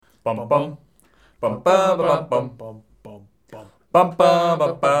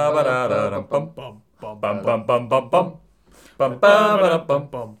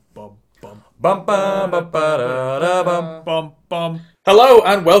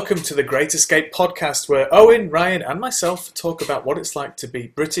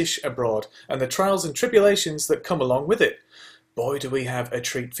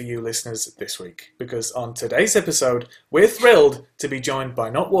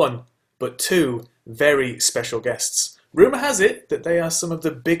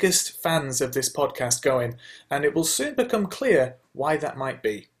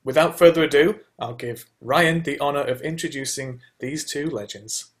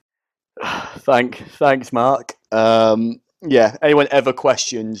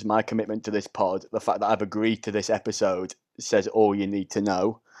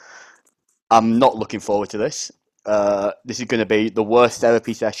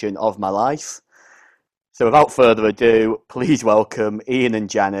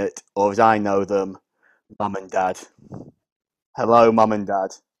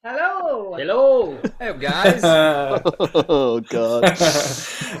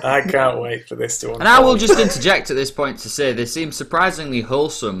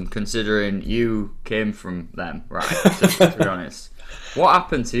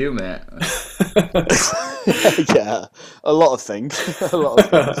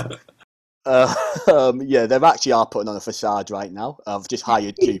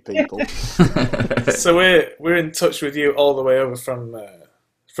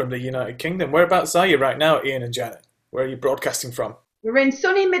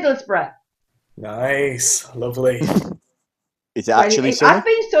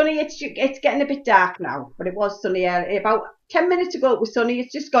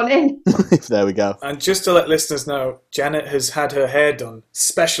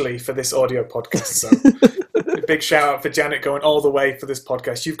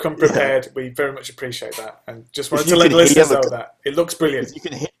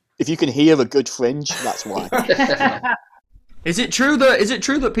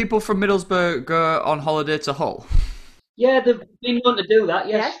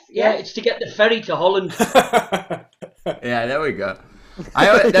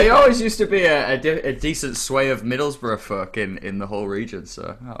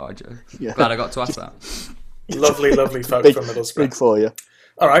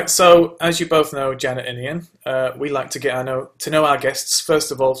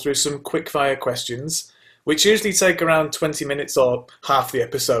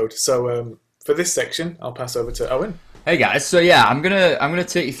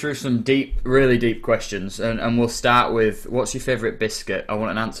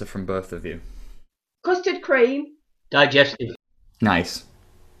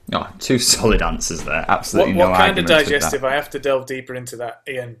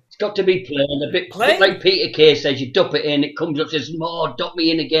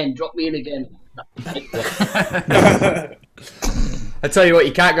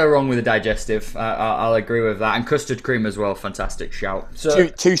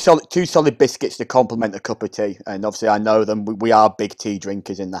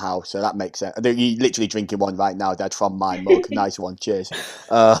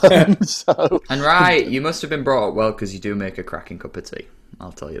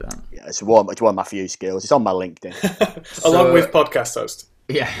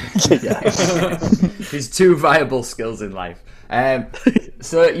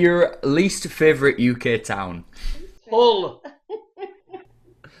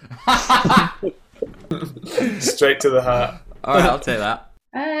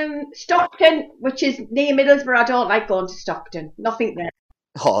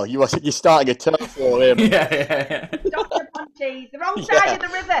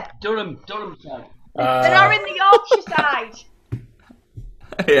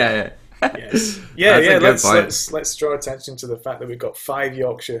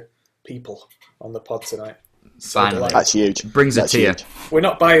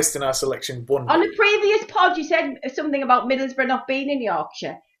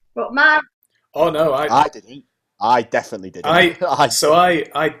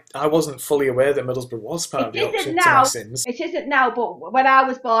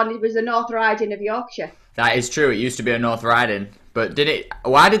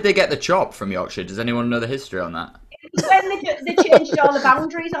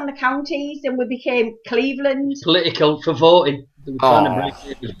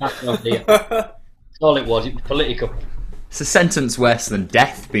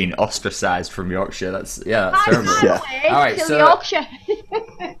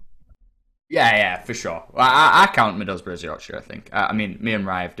Yeah, for sure. I count Middlesbrough as Yorkshire, I think. I mean, me and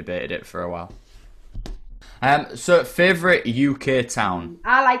Ryan have debated it for a while. So, favourite UK town?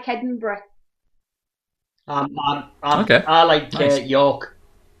 I like Edinburgh. Okay. I like Nice. York.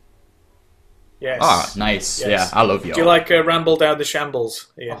 Yes. Oh, nice. Yes. Yeah, I love York. Do you like a ramble down the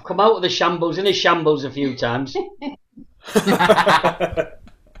shambles? Yeah. I've come out of the shambles in a shambles a few times.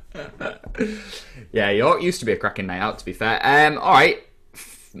 Yeah, York used to be a cracking night out, to be fair. All right.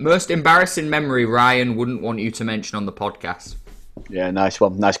 Most embarrassing memory Ryan wouldn't want you to mention on the podcast. Yeah, nice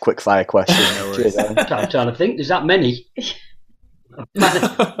one. Nice quick fire question. Cheers, Alan. I'm trying to think. There's that many.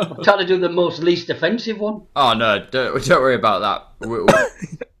 I'm trying to do the most least offensive one. Oh no, don't worry about that.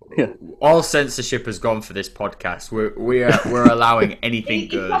 All censorship has gone for this podcast. We're allowing anything He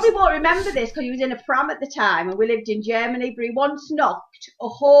goes. probably won't remember this because he was in a pram at the time and we lived in Germany, but he once knocked a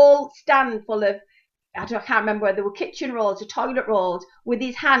whole stand full of, I can't remember whether they were kitchen rolls or toilet rolls, with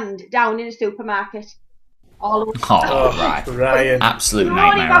his hand down in a supermarket. All over. Right. Ryan. Absolute You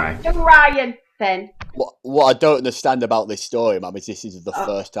only nightmare, got to Ryan then. What I don't understand about this story, Mum, is this is the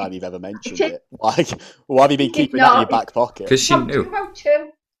first time you've ever mentioned it. Why have you been keeping that in your back pocket? Because she knew. About two.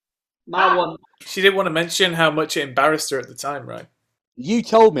 My one. She didn't want to mention how much it embarrassed her at the time, right? You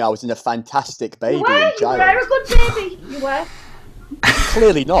told me I was in a fantastic baby You were and a child. good baby. You were.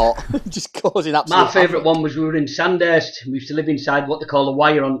 Clearly not. Just causing absolute. My favourite one was we were in Sandhurst. We used to live inside what they call a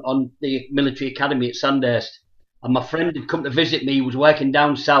wire on the military academy at Sandhurst. And my friend had come to visit me. He was working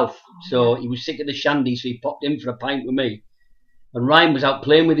down south, so he was sick of the shandy, so he popped in for a pint with me. And Ryan was out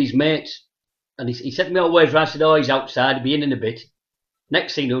playing with his mates. And he said to me always, I said, oh, he's outside, he'll be in a bit.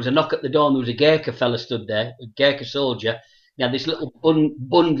 Next thing, there was a knock at the door and there was a Gurkha fella stood there, a Gurkha soldier. He had this little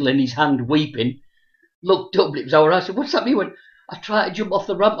bundle in his hand, weeping. Looked up, it was our. I said, what's that? He went, I tried to jump off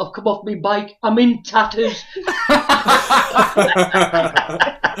the ramp, I've come off my bike, I'm in tatters.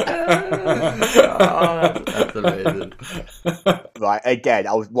 That's amazing. Right, again,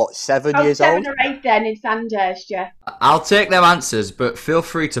 I was, 7 I was years 7 old? or 8 then in Sandhurst, yeah. I'll take them answers, but feel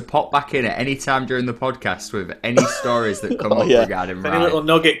free to pop back in at any time during the podcast with any stories that come up regarding If any Ryan. little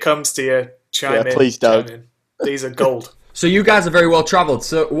nugget comes to you, chime in. Please don't. Chime in. These are gold. So you guys are very well travelled.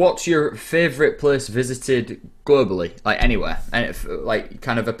 So what's your favourite place visited globally, like anywhere, and like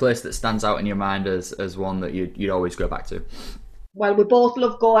kind of a place that stands out in your mind as one that you'd always go back to? Well, we both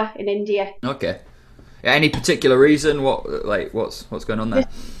love Goa in India. Okay. Any particular reason? What's going on there?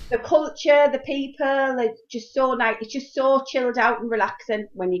 The culture, the people, it's just so nice. It's just so chilled out and relaxing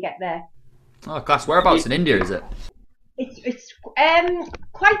when you get there. Oh, class. Whereabouts in India is it? It's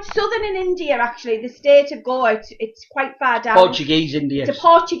quite southern in India, actually. The state of Goa, it's quite far down. Portuguese India. It's a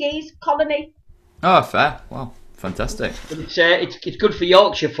Portuguese colony. Oh, fair. Wow, fantastic. But it's good for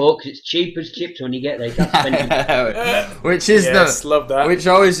Yorkshire folk because it's cheap as chips when you get there. You can't spend it. Which is Love that. Which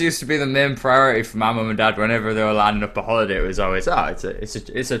always used to be the main priority for my mum and dad whenever they were lining up a holiday. It was always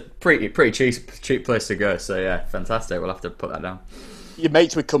it's a pretty cheap place to go. So yeah, fantastic. We'll have to put that down. Your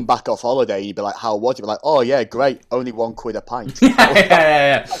mates would come back off holiday and you'd be like, how was it? You'd be like, oh yeah, great, only £1 a pint.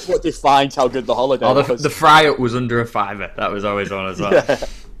 Yeah. That's what defines how good the holiday was. The fry up was under a £5. That was always on as well. Yeah.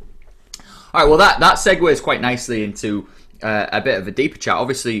 All right, well that segues quite nicely into a bit of a deeper chat.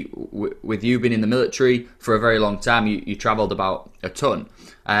 Obviously, with you being in the military for a very long time, you travelled about a ton.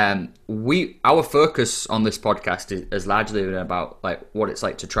 Our focus on this podcast has largely been about like what it's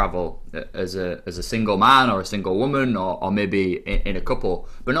like to travel as a single man or a single woman or maybe in a couple,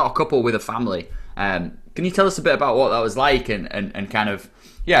 but not a couple with a family. Can you tell us a bit about what that was like and kind of,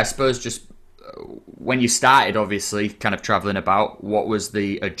 I suppose just when you started, obviously, kind of travelling about, what was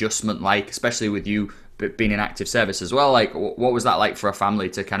the adjustment like, especially with you being in active service as well? Like, what was that like for a family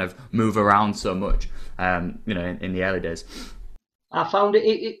to kind of move around so much, in the early days? I found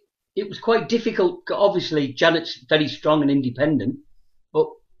it was quite difficult. Obviously, Janet's very strong and independent, but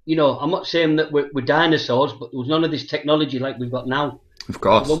I'm not saying that we're dinosaurs, but there was none of this technology like we've got now. Of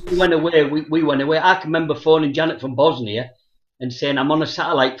course. When we went away, we went away. I can remember phoning Janet from Bosnia and saying, I'm on a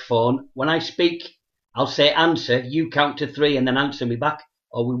satellite phone. When I speak, I'll say answer, you count to 3 and then answer me back,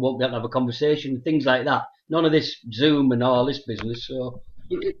 or we won't be able to have a conversation, things like that. None of this Zoom and all this business, so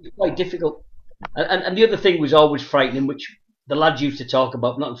it was quite difficult. And the other thing was always frightening, which the lads used to talk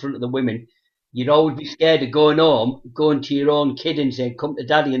about, not in front of the women. You'd always be scared of going home, going to your own kid and saying, come to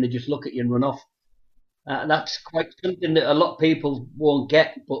daddy, and they just look at you and run off. That's quite something that a lot of people won't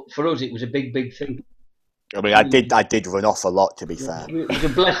get, but for us it was a big, big thing. I mean, I did run off a lot, to be fair. He was a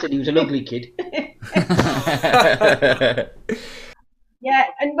blessing, he was an ugly kid. Yeah,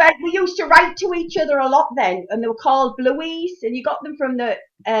 and we used to write to each other a lot then, and they were called Blueies, and you got them from the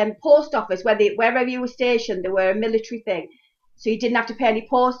post office, wherever you were stationed, they were a military thing. so you didn't have to pay any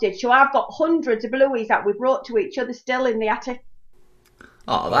postage. So I've got hundreds of blueies that we brought to each other still in the attic.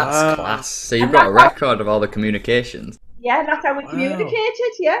 Oh, that's Wow. class. So you've And got a that's record of all the communications. Yeah, that's how we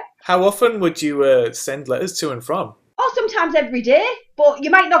communicated, yeah. How often would you send letters to and from? Or sometimes every day, but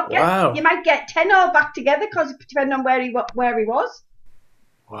you might not get. Wow. You might get 10 all back together, because depending on where he was,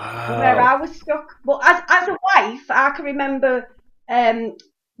 and where Wow. I was stuck. But as a wife, I can remember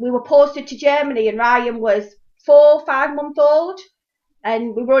we were posted to Germany, and Ryan was 4 or 5 months old,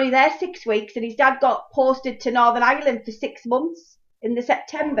 and we were only there 6 weeks, and his dad got posted to Northern Ireland for 6 months in the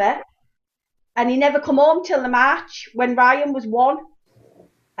September, and he never come home till the March when Ryan was 1.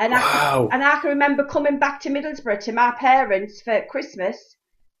 And Wow. I can remember coming back to Middlesbrough to my parents for Christmas,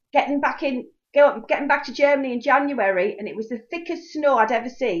 getting back to Germany in January, and it was the thickest snow I'd ever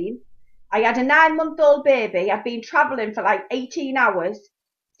seen. I had a 9-month-old baby. I'd been travelling for like 18 hours,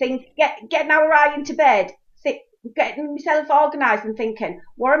 getting our Ryan to bed, getting myself organised and thinking,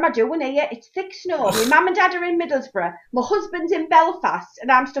 what am I doing here? It's thick snow. My mum and dad are in Middlesbrough. My husband's in Belfast,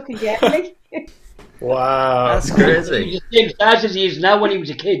 and I'm stuck in Germany. Wow. That's crazy. He's the same size as he is now when he was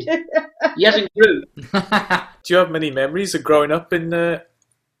a kid. He hasn't grew. Do you have many memories of growing up in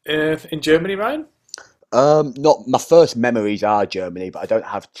Germany, Ryan? Not my first memories are Germany, but I don't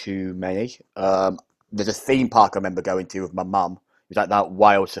have too many. There's a theme park I remember going to with my mum. It was like that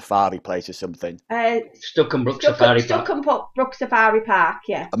wild safari place or something. Stuckenbrook Safari Park. Stuckenbrook Safari Park,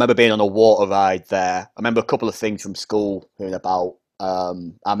 yeah. I remember being on a water ride there. I remember a couple of things from school hearing about. I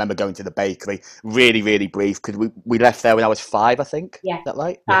remember going to the bakery. Really, really brief, because we left there when I was 5, I think. Yeah. Is that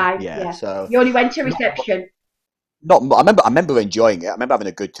right? 5, Yeah. yeah. So You only went to reception. I remember enjoying it. I remember having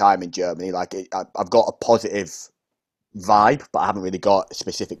a good time in Germany. Like I've got a positive vibe, but I haven't really got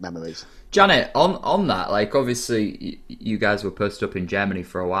specific memories. Janet, on that, like obviously you guys were posted up in Germany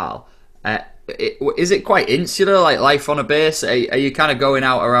for a while. Is it quite insular, like life on a base? Are you kind of going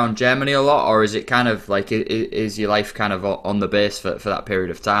out around Germany a lot, or is it kind of like is your life kind of on the base for that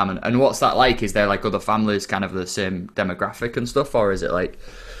period of time? And what's that like? Is there like other families kind of the same demographic and stuff, or is it like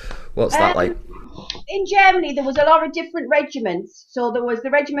what's that like? In Germany, there was a lot of different regiments. So there was the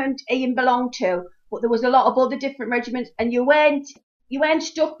regiment Ian belonged to, but there was a lot of other different regiments, and you weren't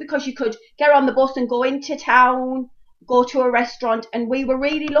stuck, because you could get on the bus and go into town, go to a restaurant. And we were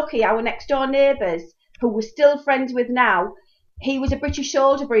really lucky. Our next door neighbours, who we're still friends with now, he was a British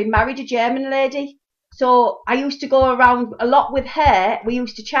soldier, but he married a German lady. So I used to go around a lot with her. We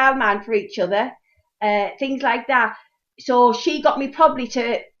used to childman for each other, things like that. So she got me probably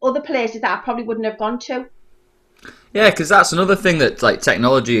to other places that I probably wouldn't have gone to. Yeah, because that's another thing that like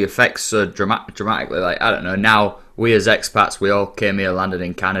technology affects so dramatically. Like I don't know, now we as expats, we all came here, landed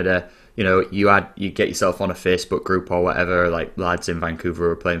in Canada. You know, you get yourself on a Facebook group or whatever, like lads in Vancouver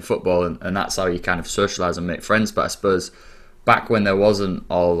who are playing football, and that's how you kind of socialise and make friends. But I suppose back when there wasn't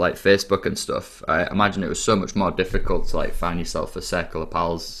all like Facebook and stuff, I imagine it was so much more difficult to like find yourself a circle of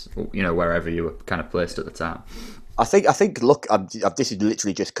pals, you know, wherever you were kind of placed at the time. I think. Look, this has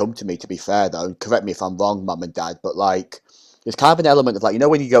literally just come to me. To be fair, though, correct me if I'm wrong, Mum and Dad, but like, there's kind of an element of like, you know,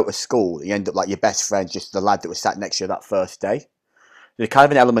 when you go to school, you end up like your best friend's just the lad that was sat next to you that first day. There's kind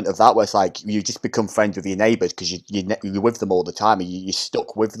of an element of that where it's like you just become friends with your neighbours because you're with them all the time and you're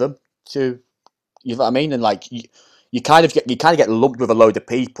stuck with them. You know what I mean? And like you kind of get lumped with a load of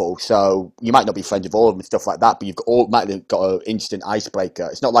people, so you might not be friends with all of them and stuff like that, but might have got an instant icebreaker.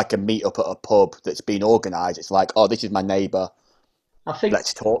 It's not like a meet up at a pub that's been organised. It's like, oh, this is my neighbour, I think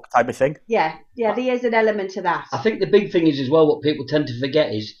let's talk type of thing. Yeah, there is an element to that. I think the big thing is as well, what people tend to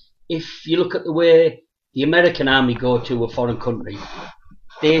forget is, if you look at the way the American army go to a foreign country,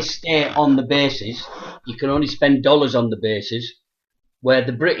 they stay on the bases. You can only spend dollars on the bases. Where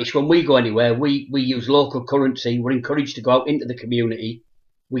the British, when we go anywhere, we use local currency. We're encouraged to go out into the community.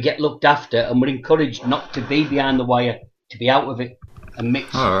 We get looked after, and we're encouraged not to be behind the wire, to be out of it and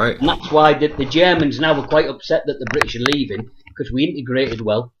mix. All right. And that's why the Germans now were quite upset that the British are leaving, because we integrated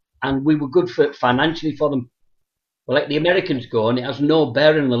well and we were good financially for them. But like the Americans go, and it has no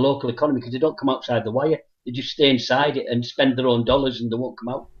bearing on the local economy because they don't come outside the wire. They just stay inside it and spend their own dollars, and they won't come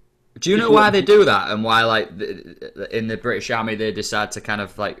out. Do you know why they do that, and why, like, in the British Army they decide to kind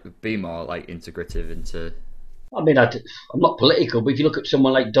of like be more like integrative into? I mean, I'm not political, but if you look at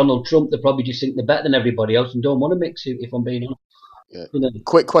someone like Donald Trump, they probably just think they're better than everybody else and don't want to mix it. If I'm being honest. Yeah. You know.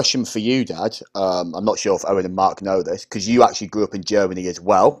 Quick question for you, Dad. I'm not sure if Owen and Mark know this, because you actually grew up in Germany as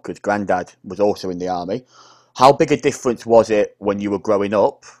well, because Grandad was also in the army. How big a difference was it when you were growing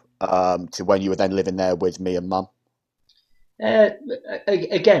up to when you were then living there with me and Mum?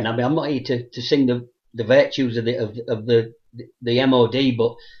 Again, I mean, I'm not here to sing the virtues of the MOD,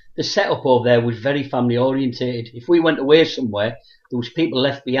 but the setup over there was very family orientated. If we went away somewhere, there was people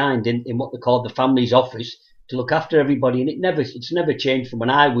left behind in what they called the family's office to look after everybody, and it's never changed from when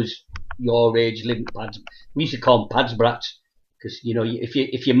I was your age living at pads. We used to call them pads brats because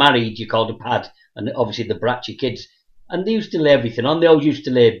if you're married, you're called a pad, and obviously the brats your kids. And they used to lay everything on. They all used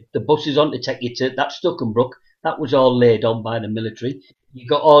to lay the buses on to take you to that Stuckenbrook. That was all laid on by the military. You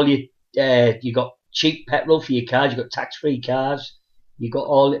got you got cheap petrol for your cars. You got tax-free cars. You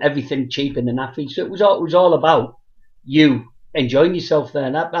got everything cheap in the naffy. So it was all about you enjoying yourself there,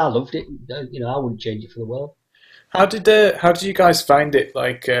 and I loved it. I wouldn't change it for the world. How did you guys find it,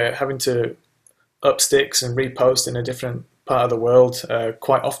 like having to up sticks and repost in a different part of the world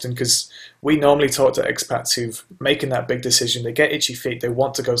quite often? Because we normally talk to expats who've making that big decision. They get itchy feet. They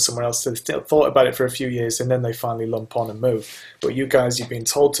want to go somewhere else. They've still thought about it for a few years, and then they finally lump on and move. But you guys, you've been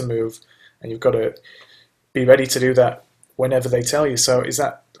told to move, and you've got to be ready to do that whenever they tell you. So is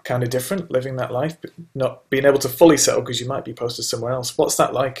that kind of different, living that life, but not being able to fully settle because you might be posted somewhere else? What's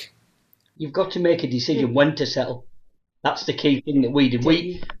that like? You've got to make a decision when to settle. That's the key thing that we did.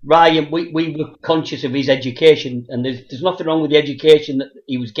 Ryan, we were conscious of his education, and there's nothing wrong with the education that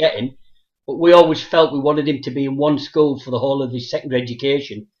he was getting, but we always felt we wanted him to be in one school for the whole of his secondary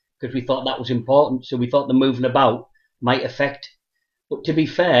education because we thought that was important. So we thought the moving about might affect. But to be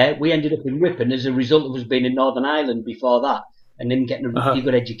fair, we ended up in Ripon as a result of us being in Northern Ireland before that, and him getting a really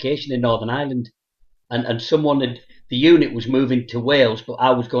good education in Northern Ireland. And the unit was moving to Wales, but I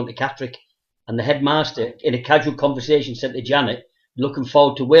was going to Catterick. And the headmaster, in a casual conversation, said to Janet, looking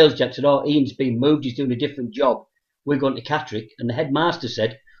forward to Wales. Janet said, Ian's been moved, he's doing a different job. We're going to Catterick. And the headmaster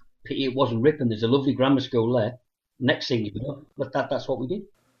said, pity it wasn't Ripon, there's a lovely grammar school there. Next thing you know, that's what we did.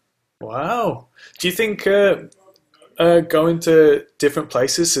 Wow. Do you think going to different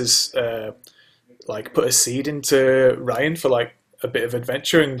places has put a seed into Ryan for like a bit of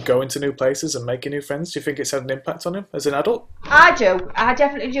adventure and going to new places and making new friends? Do you think it's had an impact on him as an adult? I do. I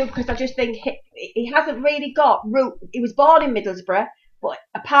definitely do, because I just think he hasn't really got root. He was born in Middlesbrough, but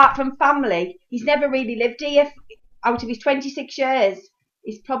apart from family, he's never really lived here. Out of his 26 years,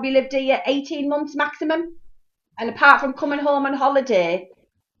 he's probably lived here 18 months maximum. And apart from coming home on holiday,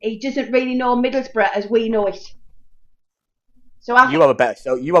 he doesn't really know Middlesbrough as we know it. So you have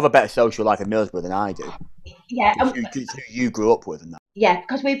a better social life in Middlesbrough than I do. Yeah, you grew up with and that. Yeah,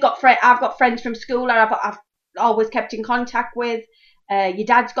 because I've got friends from school that I've always kept in contact with. Your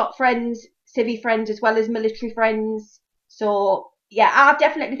dad's got friends, civvy friends as well as military friends. So yeah, I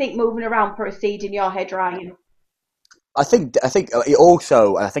definitely think moving around put a seed in your head, Ryan. I think it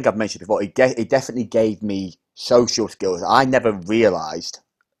also, and I think I've mentioned before, it definitely gave me social skills I never realised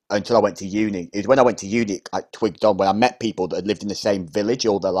until I went to uni. It was when I went to uni I twigged on when I met people that had lived in the same village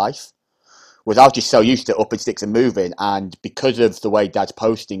all their life. I was just so used to upping sticks and moving, and because of the way Dad's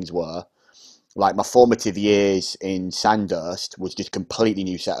postings were, like my formative years in Sandhurst was just a completely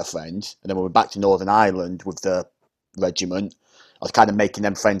new set of friends. And then when we were back to Northern Ireland with the regiment, I was kind of making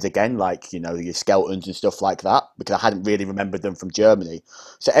them friends again, like, your skeletons and stuff like that, because I hadn't really remembered them from Germany.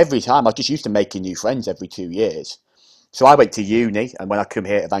 So every time I was just used to making new friends every 2 years. So I went to uni, and when I come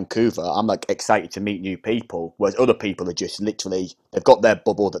here to Vancouver, I'm like excited to meet new people, whereas other people are just literally, they've got their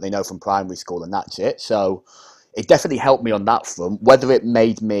bubble that they know from primary school and that's it. So it definitely helped me on that front. Whether it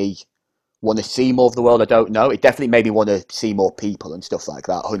made me want to see more of the world, I don't know. It definitely made me want to see more people and stuff like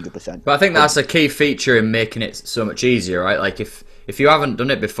that, 100%. But I think that's a key feature in making it so much easier, right? Like if you haven't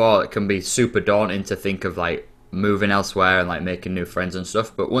done it before, it can be super daunting to think of like moving elsewhere and like making new friends and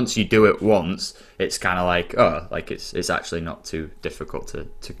stuff. But once you do it once, it's kind of like, it's actually not too difficult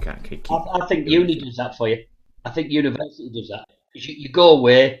to kind of keep. I think uni does that for you. I think university does that. You go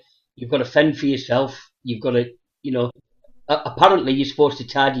away, you've got to fend for yourself. You've got to, apparently you're supposed to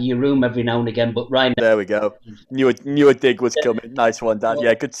tidy your room every now and again, but Ryan... There we go. Knew a dig was coming. Nice one, Dad.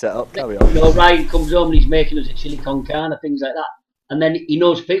 Yeah, good setup. Carry on. Ryan comes home and he's making us a chili con carne, things like that. And then he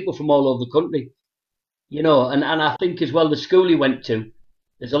knows people from all over the country. And I think as well the school he went to,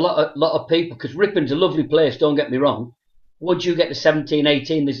 there's a lot of people, because Ripon's a lovely place, don't get me wrong. Once you get to 17,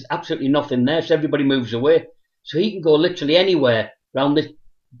 18, there's absolutely nothing there, so everybody moves away. So he can go literally anywhere around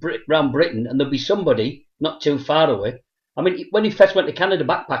Britain, and there'll be somebody not too far away. I mean, when he first went to Canada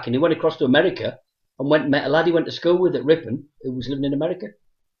backpacking, he went across to America and went and met a lad he went to school with at Ripon who was living in America.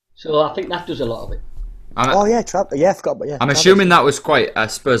 So I think that does a lot of it. I forgot, but yeah. I'm assuming that was quite, I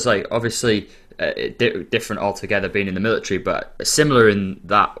suppose, like, obviously different altogether being in the military, but similar in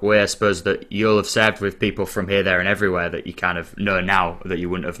that way, I suppose, that you'll have served with people from here, there and everywhere that you kind of know now that you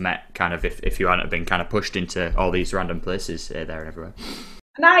wouldn't have met kind of if you hadn't been kind of pushed into all these random places here, there and everywhere.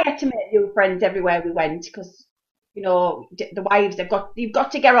 And I had to make new friends everywhere we went, because you know, the wives, you've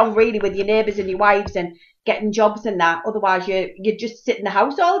got to get on really with your neighbours and your wives and getting jobs and that. Otherwise, you just sit in the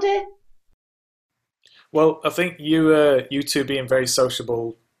house all day. Well, I think you two being very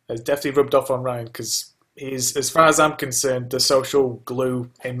sociable has definitely rubbed off on Ryan because he's, as far as I'm concerned, the social glue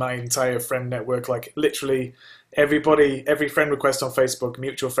in my entire friend network. Like literally everybody, every friend request on Facebook,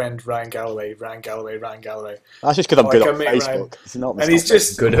 mutual friend Ryan Galloway, Ryan Galloway, Ryan Galloway. That's just because I'm good Like, on I meet Facebook. Ryan. It's not And he's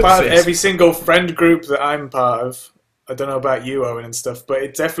just Good at part of Facebook. every single friend group that I'm part of. I don't know about you, Owen, and stuff, but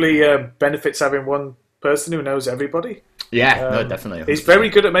it definitely benefits having one person who knows everybody. Yeah, no, definitely. He's very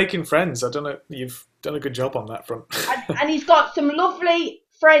good at making friends. I don't know. You've done a good job on that front. And he's got some lovely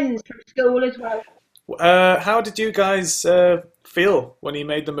friends from school as well. How did you guys feel when he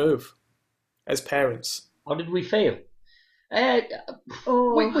made the move as parents? How did we feel?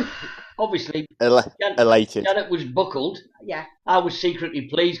 Oh, We obviously, Elated. Janet was buckled. yeah. I was secretly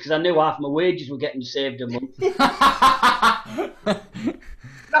pleased because I knew half my wages were getting saved a month.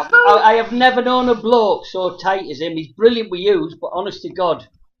 I have never known a bloke so tight as him. He's brilliant with yous, but honest to God,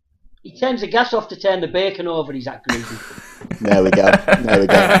 he turns the gas off to turn the bacon over. He's that greedy. There we go. There we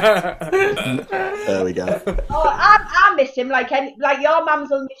go. There we go. Oh, I miss him like your mums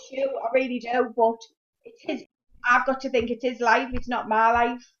will miss you. I really do, but it's his. I've got to think it's his life. It's not my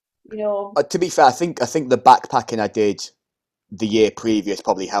life. You know. To be fair, I think the backpacking I did the year previous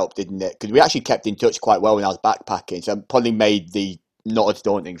probably helped, didn't it? Because we actually kept in touch quite well when I was backpacking, so it probably made the not as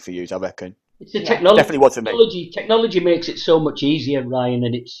daunting for you, I reckon. It's the technology. Definitely was for me. Technology makes it so much easier, Ryan,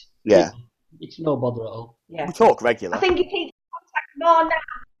 and it's no bother at all. Yeah. We talk regular. I think you keep contact more now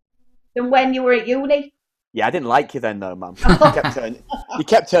than when you were at uni. Yeah, I didn't like you then, though, man. You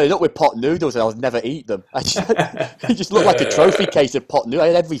kept turning up with pot noodles, and I would never eat them. You just looked like a trophy case of pot noodles. I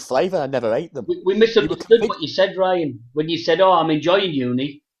had every flavour, and I never ate them. We misunderstood what you said, Ryan. When you said, "Oh, I'm enjoying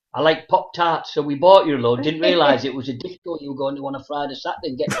uni. I like Pop Tarts," so we bought you a load. Didn't realise it was a disco you were going to on a Friday, Saturday,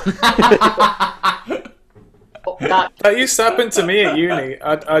 and get Pop Tarts. That used to happen to me at uni.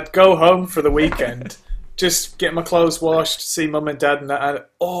 I'd go home for the weekend, just get my clothes washed, see mum and dad, and I'd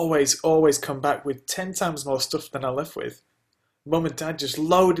always come back with 10 times more stuff than I left with. Mum and dad just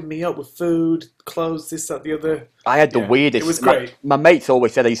loaded me up with food, clothes, this, that, the other. I had the weirdest. It was great. My mates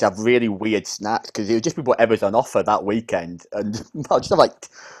always said I used to have really weird snacks because it would just be whatever's on offer that weekend, and I just have like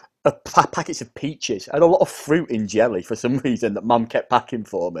packets of peaches. I had a lot of fruit in jelly for some reason that mum kept packing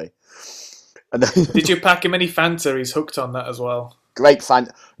for me. And then, Did you pack him any Fanta? He's hooked on that as well. Grape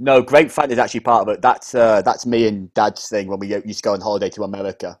Fanta. No, Grape Fanta is actually part of it. That's me and Dad's thing when we used to go on holiday to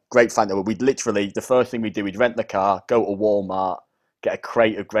America. Grape Fanta, we'd literally, the first thing we'd do, we'd rent the car, go to Walmart, get a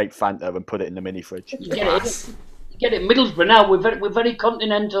crate of Grape Fanta and put it in the mini fridge. You get it in Middlesbrough now. We're very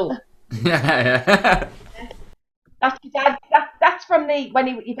continental. Yeah. That's your dad. That's from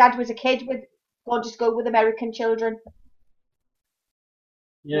your dad was a kid with going to school with American children.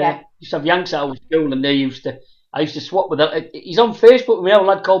 Yeah. Used to have Yanks out of school, and I used to swap with that. He's on Facebook with me, a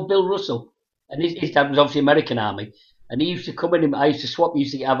lad called Bill Russell, and his dad was obviously American Army, and he used to come in and I used to swap. He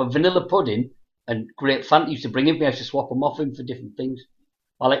used to have a vanilla pudding and grape Fanta. He used to bring him. I used to swap them off him for different things.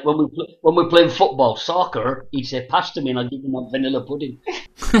 I like when we're playing football, soccer, he'd say, "Pass to me," and I'd give him a vanilla pudding.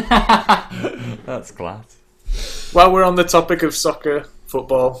 That's class. While we're on the topic of soccer,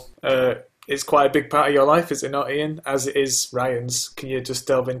 football, it's quite a big part of your life, is it not, Ian? As it is Ryan's. Can you just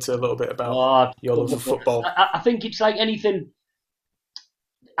delve into a little bit about your love of football? I think it's like anything.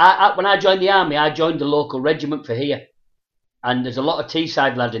 When I joined the army, I joined the local regiment for here, and there's a lot of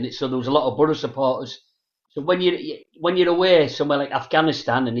Teesside lads in it, so there was a lot of Borough supporters. So when you're away somewhere like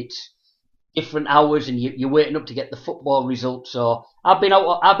Afghanistan and it's different hours and you're waiting up to get the football results, so I've been out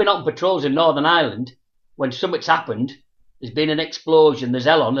on patrols in Northern Ireland when something's happened. There's been an explosion, there's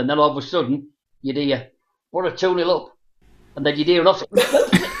hell on, and then all of a sudden you'd hear, "We're 2-0 up," and then you'd hear an officer.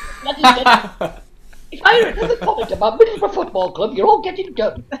 If I hear another comment about Middlesbrough Football Club, you're all getting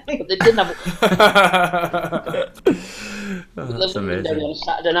done. But they didn't have it. That's amazing. On a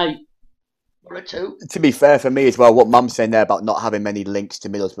Saturday night. We're a 2. To be fair for me as well, what Mum's saying there about not having many links to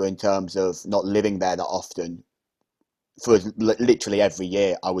Middlesbrough in terms of not living there that often. For literally every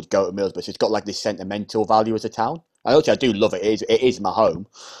year, I would go to Middlesbrough. So it's got like this sentimental value as a town. I do love it. It is my home,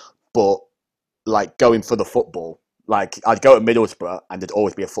 but like going for the football, like I'd go to Middlesbrough and there'd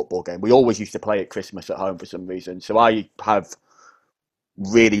always be a football game. We always used to play at Christmas at home for some reason. So I have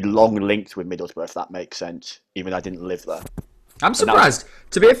really long links with Middlesbrough, if that makes sense, even though I didn't live there. I'm surprised.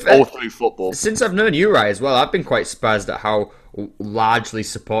 To be fair, all through football. Since I've known you, Rai, as well, I've been quite surprised at how largely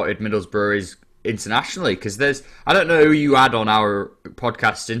supported Middlesbrough is internationally. Because I don't know who you had on our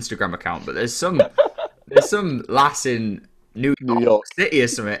podcast's Instagram account, but there's some lass in New New York. City or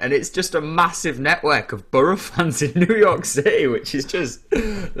something, and it's just a massive network of Borough fans in New York City, which is just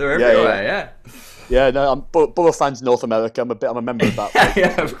they're everywhere. Yeah. Yeah, no, I'm Borough fans North America. I'm a member of that.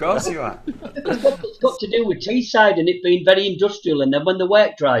 Yeah, of course you are. It's got to do with Teesside and it being very industrial, and then when the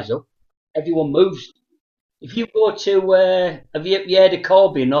work dries up, everyone moves. If you go to, have you heard of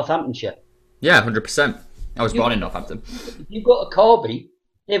Corby in Northamptonshire? Yeah, 100%. I was born in Northampton. If you go to Corby,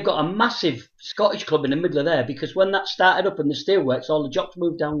 they've got a massive Scottish club in the middle of there, because when that started up and the steelworks, all the jocks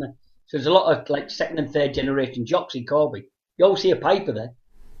moved down there. So there's a lot of like second and third generation jocks in Corby. You always see a Piper there.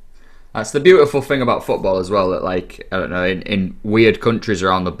 That's the beautiful thing about football as well. That like I don't know, in weird countries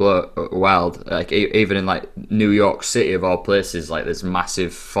around the world, like even in like New York City of all places, like there's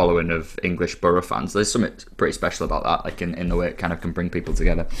massive following of English Borough fans. There's something pretty special about that, like in the way it kind of can bring people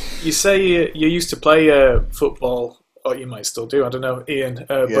together. You say you used to play football, or you might still do. I don't know, Ian.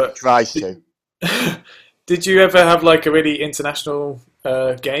 But tries to. Did you ever have like a really international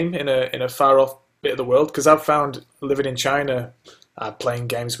game in a far off bit of the world? Because I've found living in China, playing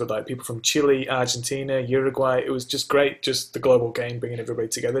games with like people from Chile, Argentina, Uruguay. It was just great, just the global game bringing everybody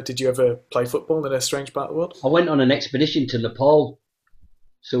together. Did you ever play football in a strange part of the world? I went on an expedition to Nepal,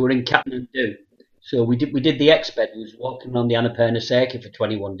 so we're in Kathmandu. So we did the exped. We was walking around the Annapurna circuit for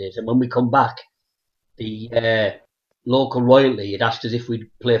 21 days, and when we come back, the local royalty had asked us if we'd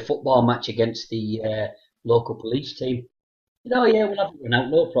play a football match against the local police team. Oh yeah, we'll have a run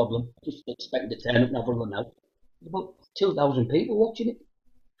out, no problem. Just expect to turn up and have a run out. About 2,000 people watching it.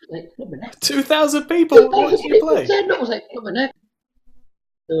 Like, 2,000 people watching you play? It was like,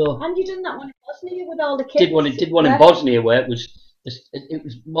 so, And you done that one in Bosnia with all the kids? Did one in Bosnia where it was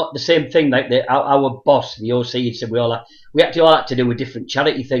the same thing. Like our boss, the OC, said we actually all had to do a different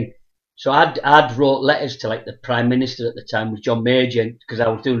charity thing. So I'd wrote letters to like the Prime Minister at the time, was John Major, because I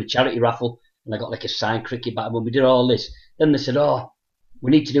was doing a charity raffle and I got like a signed cricket bat. And when we did all this, then they said, "Oh,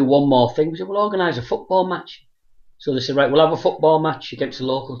 we need to do one more thing." We said, "We'll organise a football match." So they said, "Right, we'll have a football match against a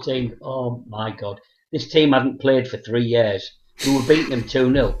local team." Oh my God, this team hadn't played for 3 years. We were beating them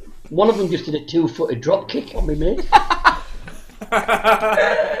 2-0. One of them just did a 2-footed drop kick on me, mate.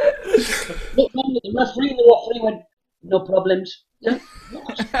 The referee went, "No problems."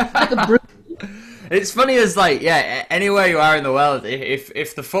 It's funny as like anywhere you are in the world,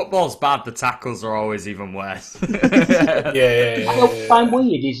 if the football's bad, the tackles are always even worse. Yeah. What I find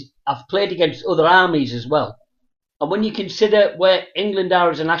weird is I've played against other armies as well, and when you consider where England are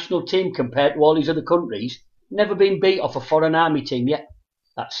as a national team compared to all these other countries, never been beat off a foreign army team yet.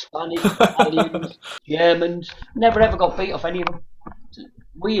 That's Spanish, Italians, Germans, never ever got beat off any of them. It's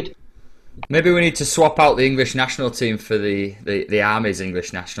weird. Maybe we need to swap out the English national team for the Army's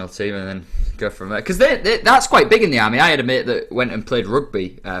English national team and then go from there. Because that's quite big in the Army. I had a mate that went and played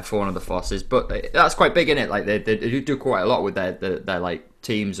rugby for one of the forces, but that's quite big in it. Like they do quite a lot with their like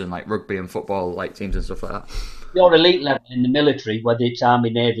teams and like rugby and football like teams and stuff like that. Your elite level in the military, whether it's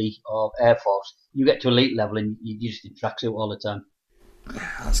Army, Navy or Air Force, you get to elite level and you just in tracksuit all the time.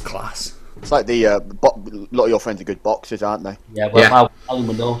 That's class. It's like a lot of your friends are good boxers, aren't they? Yeah, well, Alan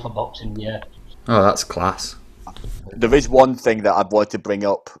would know for boxing, yeah. Oh, that's class. There is one thing that I wanted to bring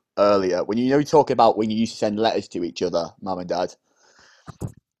up earlier. When you talk about when you used to send letters to each other, Mum and Dad.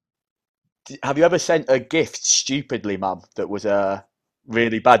 Have you ever sent a gift stupidly, Mum, that was a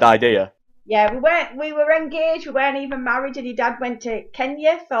really bad idea? Yeah, we were engaged, we weren't even married, and your dad went to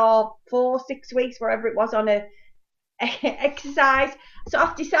Kenya for 4-6 weeks, wherever it was, on a exercise. So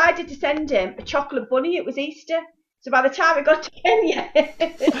I've decided to send him a chocolate bunny. It was Easter. So by the time we got to Kenya,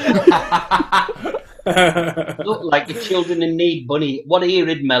 Looked like the children in need bunny. One ear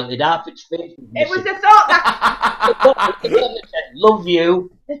had melted, half its face was it was missing. the thought that The government said, "Love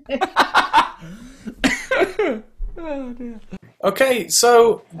you." Oh, dear. Okay,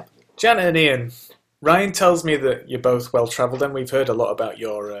 so Janet and Ian, Ryan tells me that you're both well travelled, and we've heard a lot about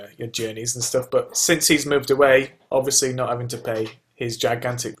your journeys and stuff. But since he's moved away, obviously not having to pay his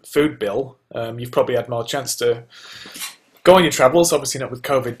gigantic food bill, you've probably had more chance to go on your travels. Obviously not with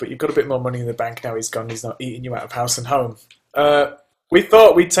COVID, but you've got a bit more money in the bank now. He's gone. He's not eating you out of house and home. We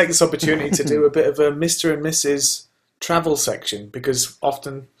thought we'd take this opportunity to do a bit of a Mr. and Mrs. travel section, because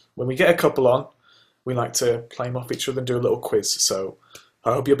often when we get a couple on, we like to play them off each other and do a little quiz. So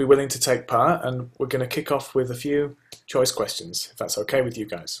I hope you'll be willing to take part, and we're going to kick off with a few choice questions, if that's okay with you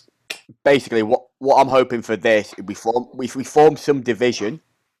guys. Basically, what I'm hoping for this, if we form some division,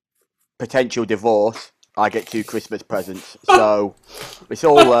 potential divorce, I get 2 Christmas presents. So it's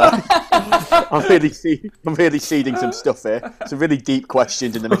all. I'm really seeding some stuff here. Some really deep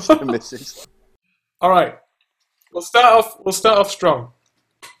questions in the Mr. and Mrs. All right, we'll start off strong.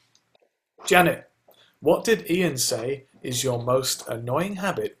 Janet, What did Ian say is your most annoying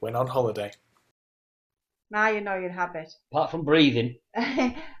habit when on holiday? My annoying habit. Apart from breathing.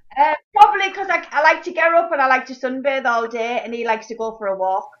 Probably because I like to get up and I like to sunbathe all day, and he likes to go for a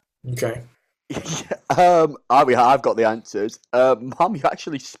walk. Okay. I've got the answers. Mum, you're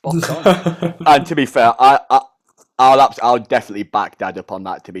actually spot on. And to be fair, I'll definitely back Dad up on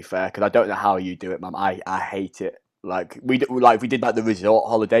that. To be fair, because I don't know how you do it, Mum. I hate it. Like we did like the resort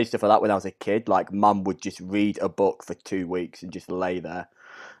holiday stuff like that when I was a kid. Like Mum would just read a book for 2 weeks and just lay there,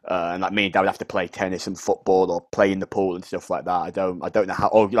 and like me and Dad would have to play tennis and football or play in the pool and stuff like that. I don't know how,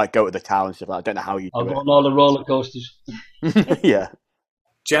 or like go to the town and stuff like that. I don't know how you do I'll go it. on all the roller coasters. Yeah.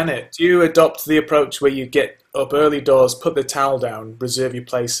 Janet, do you adopt the approach where you get up early doors, put the towel down, reserve your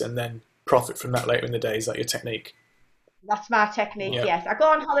place, and then profit from that later in the day? Is that your technique? That's my technique, Yeah. yes. I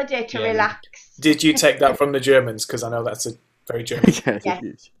go on holiday to relax. Did you take that from the Germans? Because I know that's a very German.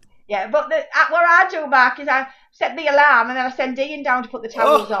 Yeah, but what I do, Mark, is I set the alarm and then I send Ian down to put the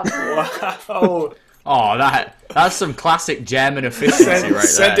towels on. Wow. Oh, that's some classic German efficiency right there.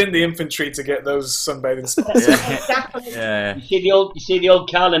 Send in the infantry to get those sunbathing spots. Exactly. Yeah. You see the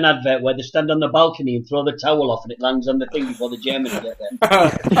old Carlin advert where they stand on the balcony and throw the towel off and it lands on the thing before the Germans get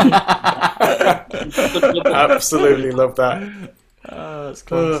there. Absolutely love that. Oh, that's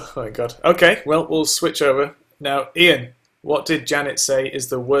close. Oh my god. Okay, well, we'll switch over. Now, Ian, what did Janet say is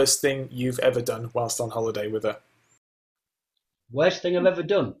the worst thing you've ever done whilst on holiday with her? Worst thing I've ever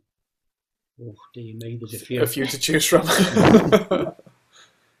done? Oh, dear me, there's a few. A few to choose from.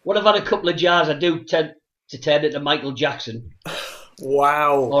 Well, I've had a couple of jars. I do tend to turn it to Michael Jackson.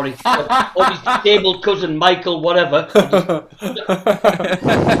 Wow. Or his disabled cousin, Michael, whatever. That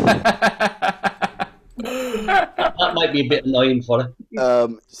might be a bit annoying for her.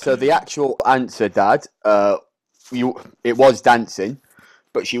 So the actual answer, Dad, it was dancing,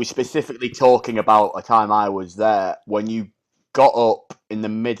 but she was specifically talking about a time I was there when you got up in the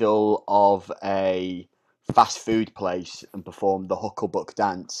middle of a fast food place and performed the Hucklebuck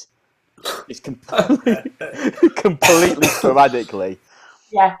dance. It's completely sporadically.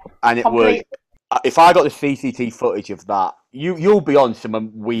 Yeah. And it was, if I got the CCTV footage of that, you'll be on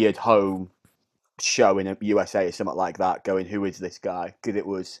some weird home show in the USA or something like that going, who is this guy? Because it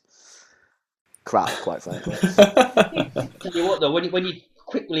was crap, quite frankly. Tell you what though, when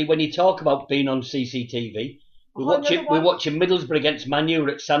you talk about being on CCTV, we're watching Middlesbrough against Man U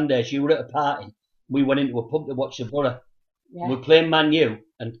at Sandhurst. You were at a party. We went into a pub to watch the Borough. Yeah. We're playing Man U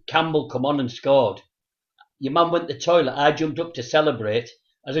and Campbell come on and scored. Your man went to the toilet. I jumped up to celebrate.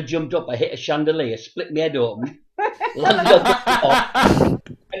 As I jumped up, I hit a chandelier, split my head open, landed on the floor.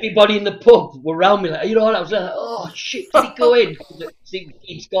 Everybody in the pub were around me like, you know what? I was like, oh shit, did he go in?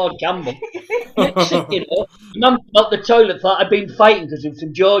 He scored Campbell. You know, Mum out the toilet thought I'd been fighting because there were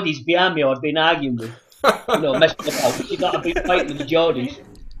some Geordies behind me I'd been arguing with. You know, messing about. She thought I'd been fighting with the Geordies.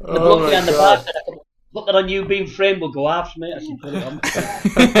 And the bloke behind the bar said, look that on you being framed will go after me. I said, put it on.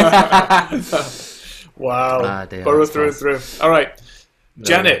 Wow. Borough through and through. All right.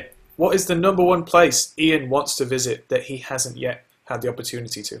 Janet, what is the number one place Ian wants to visit that he hasn't yet had the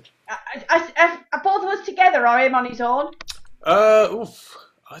opportunity to? Are both of us together or him on his own? I'm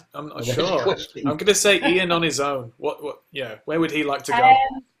not sure. I'm going to say Ian on his own. What? Yeah, where would he like to go?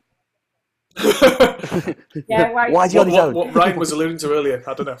 Yeah, why is he on his own? What Ryan was alluding to earlier,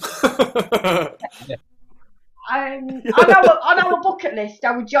 I don't know. On our bucket list,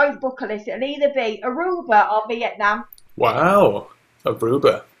 our joint bucket list, it'll either be Aruba or Vietnam. Wow,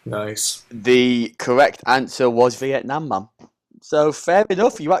 Aruba, nice. The correct answer was Vietnam, Mum. So fair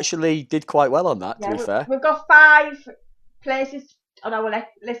enough, you actually did quite well on that, to be fair. We've got 5 places on our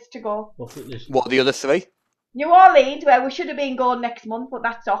list to go. What are the other 3? New Orleans, where we should have been going next month, but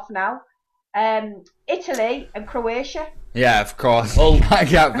that's off now. Italy and Croatia. Yeah, of course. I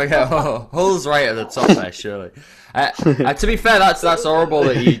can't forget. Hull's right at the top there, surely. To be fair, that's horrible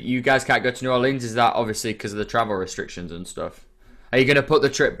that you guys can't go to New Orleans. Is that obviously because of the travel restrictions and stuff? Are you going to put the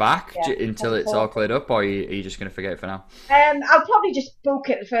trip back until it's all cleared up, or are you just going to forget it for now? I'll probably just book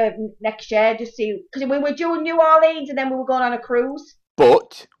it for next year, just see, because we were doing New Orleans and then we were going on a cruise.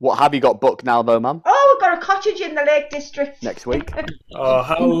 But what have you got booked now, though, Mum? Oh, we've got a cottage in the Lake District next week. Oh,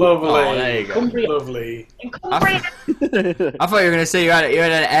 how lovely! Oh, there you go. Cumbria. Lovely. In Cumbria. I thought you were going to say you had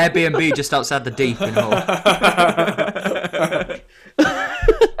an Airbnb just outside the Deep in Hull.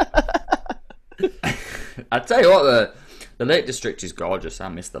 I tell you what, the Lake District is gorgeous. I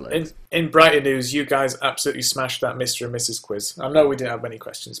miss the lake. In brighter news, you guys absolutely smashed that Mr. and Mrs. quiz. I know we didn't have many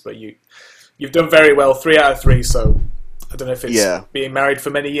questions, but you've done very well. 3 out of 3. So I don't know if it's being married for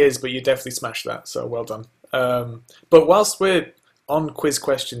many years, but you definitely smashed that. So well done. But whilst we're on quiz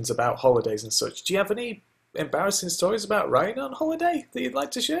questions about holidays and such, do you have any embarrassing stories about Ryan on holiday that you'd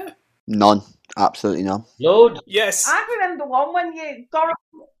like to share? None. Absolutely none. Loads. Yes. I remember one when you got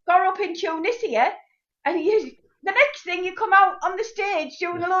up in Tunisia and the next thing you come out on the stage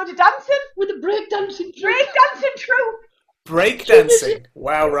doing a load of dancing. With a breakdancing troupe. Breakdancing troupe. Breakdancing.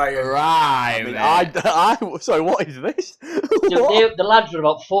 Wow, Ryan. Right. I mean, sorry, what is this? The lads were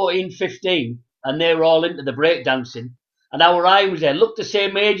about 14, 15, and they were all into the breakdancing. And our Ryan was there, looked the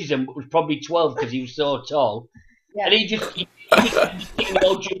same age as him, but was probably 12 because he was so tall. Yeah. And he just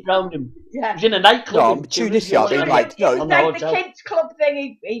all jumped around him. Yeah. He was in a nightclub. No, Tunisia, I mean, like, It was no, like the kids club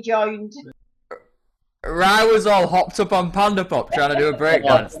thing he joined. Ryan was all hopped up on Panda Pop trying to do a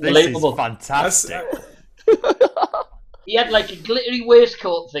breakdance. This is fantastic. He had like a glittery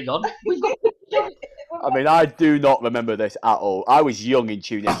waistcoat thing on. I mean, I do not remember this at all. I was young in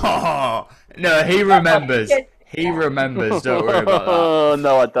Tunisia. Oh, no, he remembers. He remembers. Don't worry about that. Oh,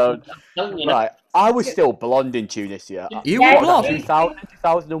 no, I don't. Right, I was still blonde in Tunisia. You were blonde?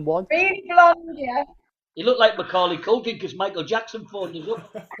 2001. Really blonde, yeah. He looked like Macaulay Culkin because Michael Jackson phoned us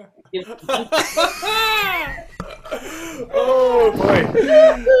up. Oh boy.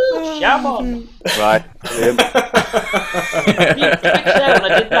 Shaman. Right. When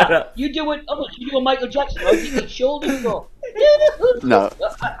I did that. You do it. You do a Michael Jackson. I think his shoulders go. No.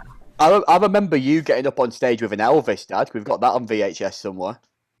 I remember you getting up on stage with an Elvis, Dad. We've got that on VHS somewhere.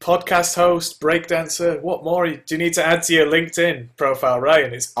 Podcast host, breakdancer. What more do you need to add to your LinkedIn profile,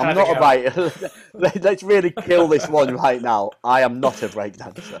 Ryan? It's I'm not a Let's really kill this one right now. I am not a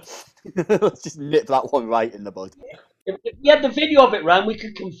breakdancer. Let's just nip that one right in the bud. If we had the video of it, Ryan, we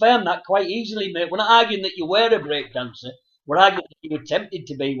could confirm that quite easily, mate. We're not arguing that you were a breakdancer. We're arguing that you were tempted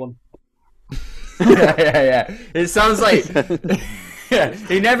to be one. Yeah. It sounds like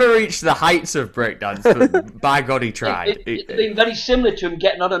he never reached the heights of breakdance, but by God, he tried. It's been very similar to him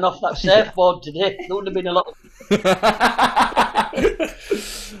getting on and off that surfboard today. There would have been a lot.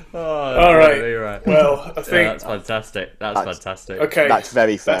 All right. Well, I think that's fantastic. That's fantastic. Okay, that's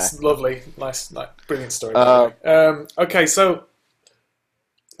very fair. That's lovely. Nice, brilliant story. Okay, so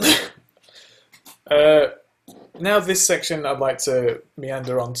now this section I'd like to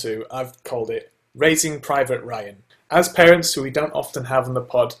meander onto. I've called it Raising Private Ryan. As parents who we don't often have on the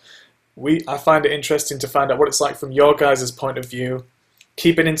pod, I find it interesting to find out what it's like from your guys' point of view,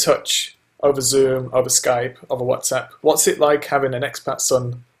 keeping in touch over Zoom, over Skype, over WhatsApp. What's it like having an expat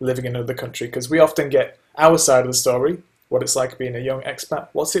son living in another country? Because we often get our side of the story, what it's like being a young expat.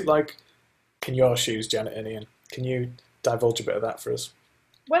 What's it like in your shoes, Janet and Ian? Can you divulge a bit of that for us?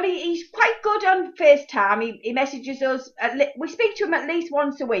 Well, he's quite good on FaceTime. He messages us. We speak to him at least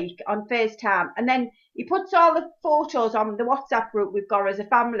once a week on FaceTime, and then he puts all the photos on the WhatsApp group we've got as a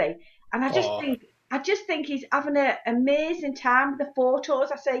family. And I just think he's having an amazing time with the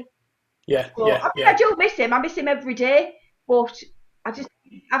photos I see. Yeah, so, I do miss him. I miss him every day, but I just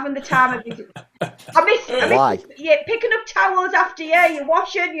having the time of his. I miss picking up towels after you're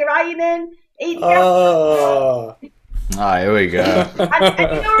washing, you're ironing, eating. Here we go. and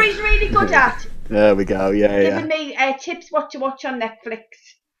you know what he's really good at? There we go. Giving me tips what to watch on Netflix.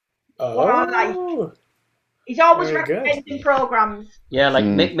 What I like. He's always recommending programs. Yeah, like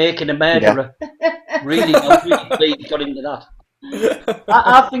Making a Murderer. Yeah. Really pleased got into that.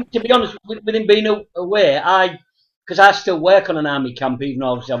 I think, to be honest, with him being away, because I still work on an army camp, even though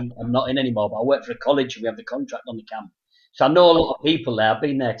obviously I'm not in anymore, but I work for a college and we have the contract on the camp. So I know a lot of people there. I've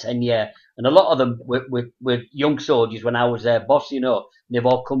been there 10 years, and a lot of them were young soldiers when I was their boss, and they've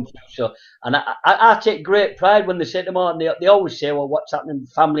all come through. So, and I take great pride when they say to me, and they always say, well, what's happening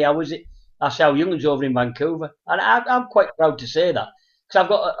family, how is it? That's how young'uns over in Vancouver. And I'm quite proud to say that. Because I've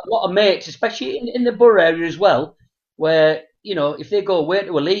got a lot of mates, especially in the Borough area as well, where, if they go away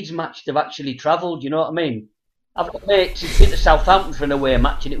to a Leeds match, they've actually travelled, you know what I mean? I've got mates who've been to Southampton for an away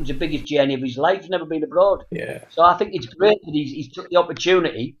match, and it was the biggest journey of his life. He's never been abroad. Yeah. So I think it's great that he's took the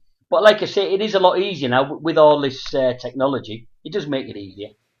opportunity. But like I say, it is a lot easier now with all this technology. It does make it easier.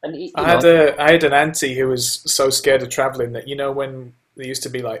 And I had an auntie who was so scared of travelling that, when there used to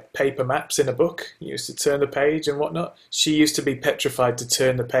be like paper maps in a book, you used to turn the page and whatnot. She used to be petrified to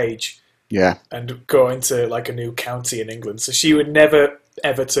turn the page. Yeah. And go into like a new county in England. So she would never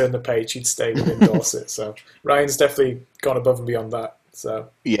ever turn the page. She'd stay within Dorset. So Ryan's definitely gone above and beyond that. So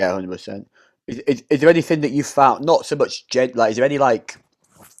yeah, 100%. Is there anything that you found, not so much is there any like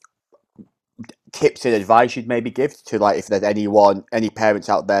tips and advice you'd maybe give to, like, if there's any parents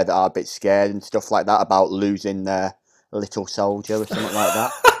out there that are a bit scared and stuff like that about losing their little soldier or something like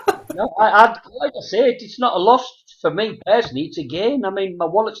that? No, like I say, it's not a loss for me personally, it's a gain. I mean, my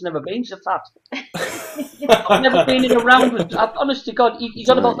wallet's never been so fat. I've never been in a round with. Honest to God, he's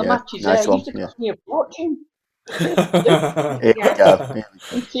on about the matches nice there. one, It used to cost me a fortune. Here we go.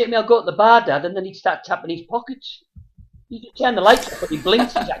 He'd say to me, "I'll go to the bar, Dad," and then he'd start tapping his pockets. He'd turn the lights off, but he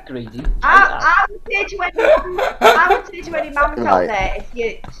blinks. He's that greedy. I would say to any mums out there, if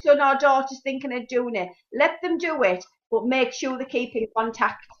your son or daughter's thinking of doing it, let them do it, but make sure they keep in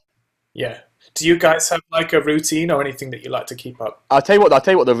contact. Yeah. Do you guys have like a routine or anything that you like to keep up? I'll tell you what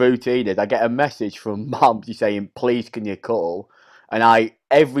the routine is. I get a message from Mum saying, "Please, can you call?" And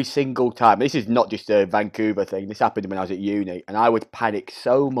every single time, this is not just a Vancouver thing. This happened when I was at uni, and I would panic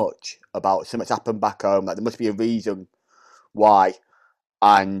so much about something's happened back home. Like there must be a reason why,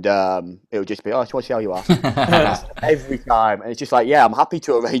 and it would just be, "Oh, I just want to see how you are." Every time, and it's just like, yeah, I'm happy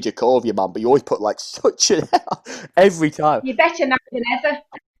to arrange a call with you, Mum, but you always put like such an every time. You're better now than ever.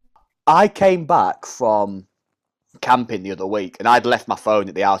 I came back from camping the other week, and I'd left my phone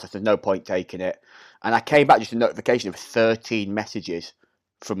at the house. So there's no point taking it. And I came back just a notification of 13 messages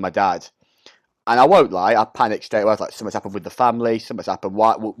from my dad. And I won't lie, I panicked straight away. I was like, something's happened with the family. Something's happened.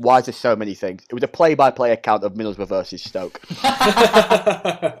 Why is there so many things? It was a play-by-play account of Middlesbrough versus Stoke.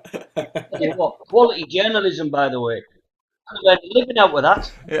 What quality journalism, by the way. I'm living out with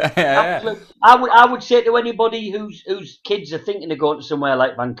that. Yeah. I would say to anybody whose kids are thinking of going to somewhere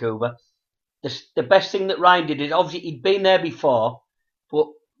like Vancouver, the best thing that Ryan did is obviously he'd been there before, but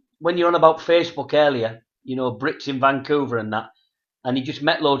when you're on about Facebook earlier, you know, Brits in Vancouver and that, and he just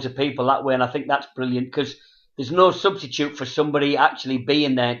met loads of people that way, and I think that's brilliant because there's no substitute for somebody actually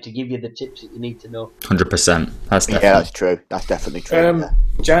being there to give you the tips that you need to know. 100%. That's definitely. Yeah, that's true. That's definitely true.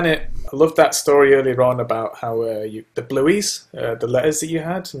 Janet, I love that story earlier on about how the blueies, the letters that you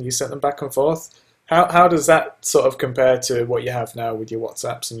had, and you sent them back and forth. How does that sort of compare to what you have now with your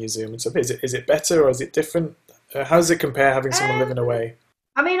WhatsApps and your Zoom and stuff? Is it better or is it different? How does it compare having someone living away?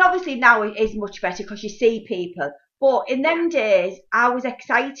 I mean, obviously now it is much better because you see people. But in them days, I was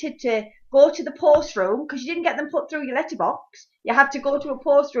excited to go to the post room because you didn't get them put through your letterbox. You had to go to a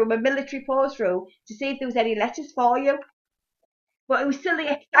post room, a military post room, to see if there was any letters for you. But it was still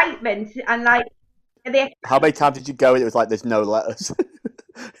the excitement and like How many times did you go and it was like there's no letters?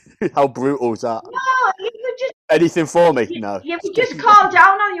 How brutal is that? No, you could just anything for me? No. You would just call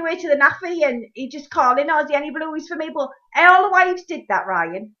down on your way to the naffy and you just call in, is there any blueies for me? But all the wives did that,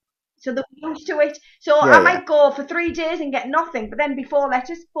 Ryan. So they were used to it. So I might go for 3 days and get nothing, but then before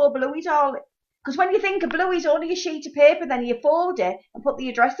letters, 4 blueies all. Because when you think of blueies, only a sheet of paper, then you fold it and put the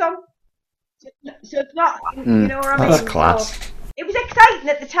address on. So it's not, you know what I mean? That's class. So it was exciting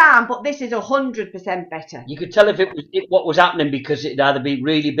at the time, but this is 100% better. You could tell if what was happening because it'd either be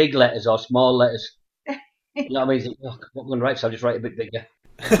really big letters or small letters. You know what I mean? What I'm going to write, so I'll just write a bit bigger.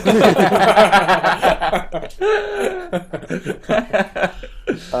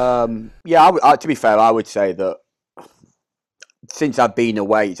 To be fair, I would say that since I've been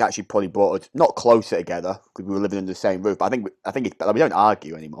away, it's actually probably brought us not closer together because we were living under the same roof. But I think it's better. We don't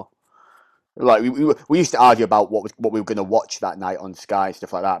argue anymore. Like we used to argue about what we were going to watch that night on Sky and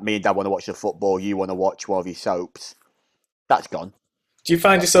stuff like that. Me and Dad want to watch the football. You want to watch one of your soaps. That's gone. Do you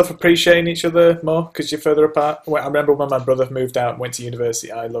find yourself appreciating each other more because you're further apart? I remember when my brother moved out and went to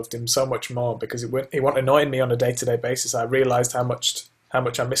university, I loved him so much more because he wasn't annoying me on a day-to-day basis. I realised how much I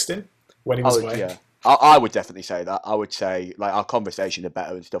missed him when he was away. Yeah. I would definitely say that. I would say like our conversations are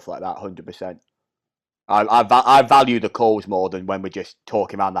better and stuff like that. 100%. I value the calls more than when we're just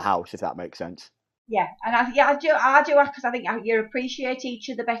talking around the house, if that makes sense. Yeah, and I do because I think you appreciate each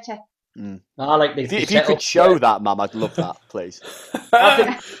other better. Mm. I like the if you could show that, Mum, I'd love that, please.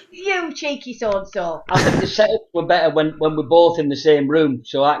 You cheeky so-and-so. I think the setups were better when we're both in the same room,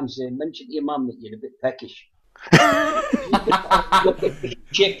 so I can say, mention to your mum that you're a bit peckish.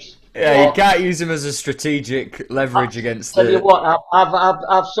 Chips. Yeah, you can't use him as a strategic leverage against the... Tell you what,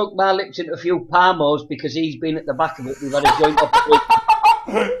 I've sucked my lips into a few Parmos because he's been at the back of it. We've had a joint up.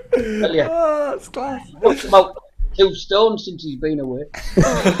 Tell you. Oh, that's class. Looked about 2 stone since he's been away.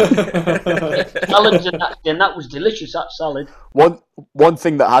 Salads and that was delicious, that salad. One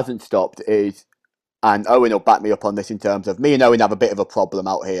thing that hasn't stopped is, and Owen will back me up on this in terms of, me and Owen have a bit of a problem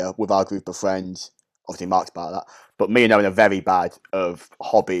out here with our group of friends. Obviously Mark's part of that. But me and Owen are very bad of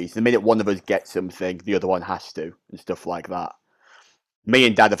hobbies. The minute one of us gets something, the other one has to, and stuff like that. Me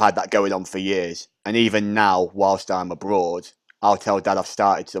and Dad have had that going on for years. And even now, whilst I'm abroad, I'll tell Dad I've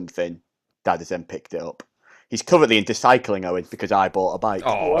started something. Dad has then picked it up. He's currently into cycling, Owen, because I bought a bike.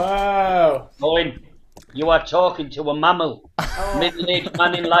 Oh, wow. Owen, You are talking to a mammal. Middle-aged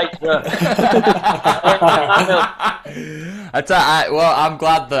man in lycra. I'm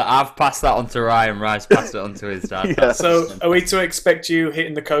glad that I've passed that on to Ryan. Ryan's passed it on to his dad. Yeah. So, are we to expect you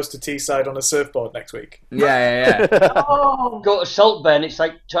hitting the coast of Teesside on a surfboard next week? Yeah. Oh, Go to Saltburn, it's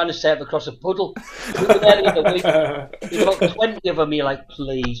like trying to sail across a puddle. We were there the other week. There's about 20 of them. You're like,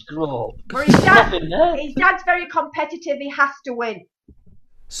 please grow up. but Nothing there. his dad's very competitive. He has to win.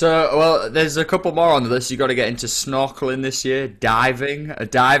 So, well, there's a couple more on the list. You got to get into snorkeling this year, diving,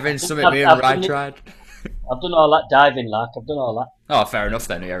 something me and Ryan tried. I've done all that diving, like I've done all that. Oh, fair enough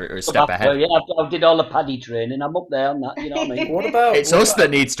then. You're a step Well, ahead. yeah, I did all the paddy training. I'm up there on that. You know what I mean? What about It's us that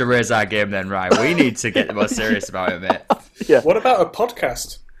needs to raise our game then, Ryan. We need to get more serious about it, mate. What about a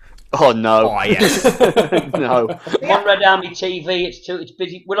podcast? Oh no. Oh, yes. No. I'm on Red Army TV. It's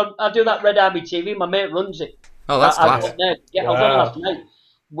busy. Well, I do that Red Army TV. My mate runs it. Oh, that's I class. was there. Yeah, I was on last night.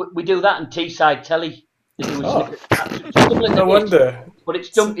 We do that in Teesside Telly. No wonder. But it's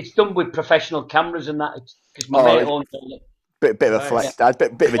done with professional cameras and that. Because my mate owns it. Bit of a flex, Dad.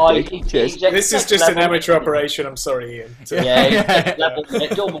 Bit of a dig. Cheers. This is just an amateur operation. I'm sorry, Ian. Yeah,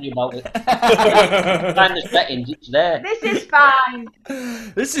 don't worry about it. Find the settings, it's there. This is fine.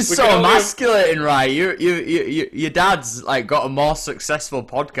 This is We so can only- emasculating, right? Your dad's like got a more successful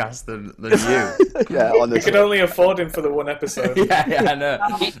podcast than you. Yeah, We honestly. can only afford him for the one episode. yeah, I know.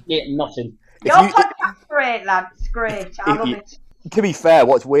 He's getting nothing. Your you- podcast's great, lads. Great. I love it. To be fair,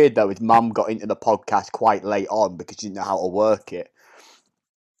 what's weird though is Mum got into the podcast quite late on because she didn't know how to work it.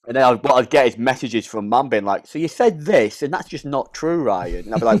 And then what I'd get is messages from Mum being like, "So you said this, and that's just not true, Ryan."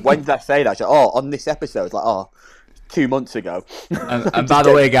 And I'd be like, "When did I say that?" She's like, "Oh, on this episode." It's like, "Oh, 2 months ago." And by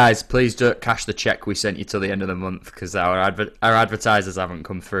the way, guys, please don't cash the check we sent you till the end of the month because our advertisers haven't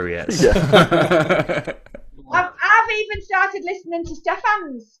come through yet. Yeah. I've even started listening to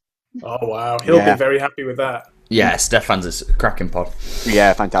Stefan's. Oh wow, he'll Yeah. be very happy with that. Yeah, Stefan's a cracking pod.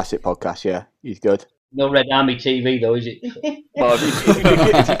 Yeah, fantastic podcast. Yeah, he's good. No Red Army TV though, is it? Well, if you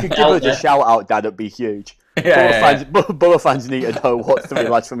could give us a shout out, Dad, it'd be huge. Borough fans need to know what three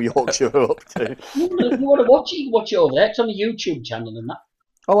lads from Yorkshire are up to. You want to watch it? You can watch it over there. It's on the YouTube channel and that.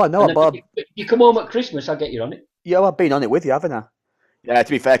 Oh, I know, And Bob. if you come home at Christmas, I'll get you on it. Yeah, I've been on it with you, haven't I? Yeah, to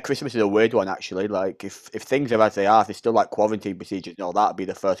be fair, Christmas is a weird one, actually. Like, if things are as they are, if there's still, like, quarantine procedures and all that, it'd be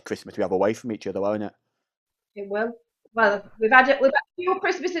the first Christmas we have away from each other, won't it? It will. Well, we've had a few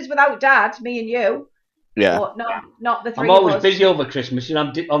Christmases without Dad, me and you. Yeah. But not the three I'm always of us. busy over Christmas, and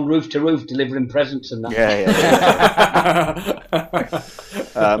I'm on roof to roof delivering presents and that.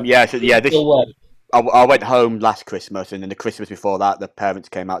 Yeah, so, yeah, this... Still work. I went home last Christmas, and then the Christmas before that, the parents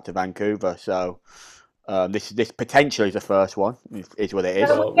came out to Vancouver, so... this potentially is the first one. Is what it is.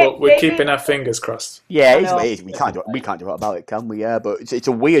 Well, we're keeping our fingers crossed. Yeah, I it is know. what it is. We can't do what about it, can we? Yeah, but it's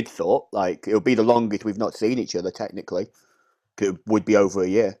a weird thought. Like it'll be the longest we've not seen each other technically. 'Cause it would be over a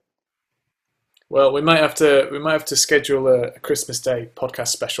year. Well, we might have to schedule a Christmas Day podcast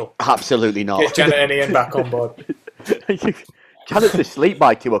special. Absolutely not. Get Janet and Ian back on board. Janet's asleep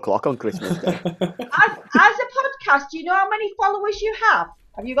by 2:00 on Christmas Day. As a podcast, do you know how many followers you have?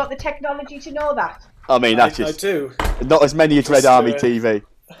 Have you got the technology to know that? I mean, that's I just do. not as many as Red Army TV.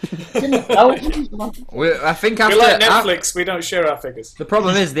 I think We're after like Netflix. We don't share our figures. the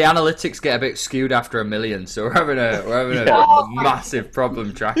problem is the analytics get a bit skewed after 1 million, so we're having a massive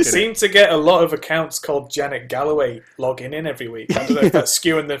problem tracking You it. seem to get a lot of accounts called Janet Galloway logging in every week. I don't know if that's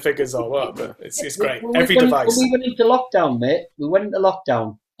skewing the figures or what, but it's great. Every device. When we went into lockdown, mate,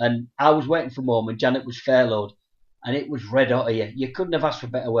 and I was waiting for Mum, and Janet was furloughed, and it was red hot here. You couldn't have asked for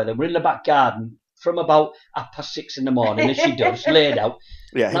better weather. We're in the back garden from about 6:30 in the morning, as she does, laid out.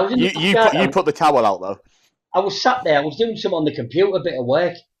 And I Yeah, was in the you back garden. put the towel out though. I was sat there, I was doing something on the computer, a bit of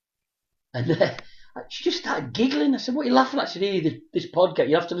work, and she just started giggling. I said, "What are you laughing at?" She said, this podcast,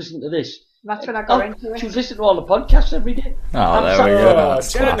 you have to listen to this. That's when I got into She it. was listening to all the podcasts every day. Oh, there I'm we sorry. go. Oh,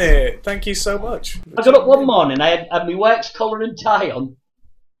 That's class. Janet, thank you so much. I got up one morning, I had my work's collar and tie on,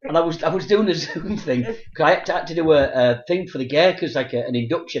 and I was doing a Zoom thing, because I had to do a thing for the Gurkhas, like an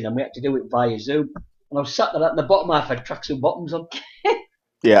induction, and we had to do it via Zoom. And I was sat there, at the bottom half, I had tracksuit bottoms on.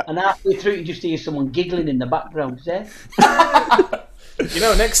 Yeah. And halfway through, you just hear someone giggling in the background there. You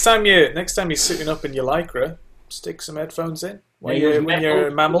know, next time you're sitting up in your lycra, stick some headphones in when you're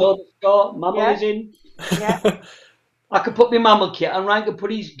a mammal. Mammal Yeah. is in. Yeah. I could put my mammal kit on, Ryan could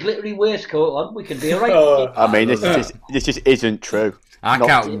put his glittery waistcoat on. We could be alright. Oh, I mean, this just isn't true. I Not-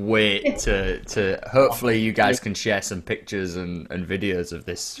 can't wait to hopefully you guys can share some pictures and videos of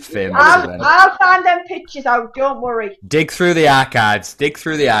this famous event. I'll find them pictures out, don't worry. Dig through the archives.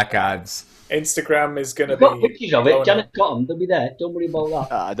 Instagram is going to We've got be pictures of blowing it. Janet up. got them. They'll be there. Don't worry about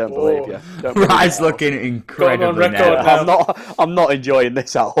that. I don't believe you. Ryan's looking incredibly record nervous. now. I'm not enjoying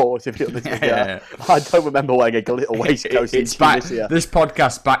this at all, to be honest with you. Yeah. I don't remember wearing a little waistcoat in Tunisia. This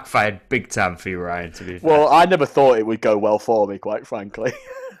podcast backfired big time for you, Ryan, to be fair. Well, I never thought it would go well for me, quite frankly.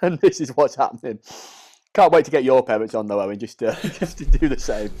 And this is what's happening. Can't wait to get your parents on, though, Owen, just to do the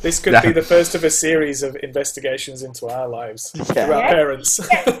same. This could be the first of a series of investigations into our lives through our parents.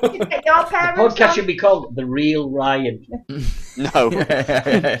 Get your The parents podcast on. should be called The Real Ryan. No.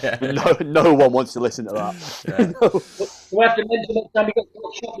 No one wants to listen to that. Yeah. No. Do I have to mention next time you got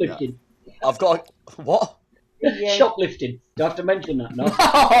caught shoplifting? I've got... What? Yeah. Shoplifting. Do I have to mention that? No.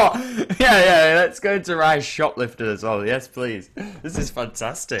 yeah. Let's go into Ryan's shoplifting as well. Yes, please. This is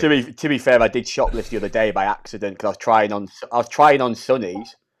fantastic. To be fair, I did shoplift the other day by accident because I was trying on sunnies.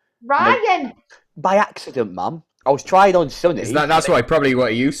 Ryan. By accident, Mum. I was trying on sunnies. That's probably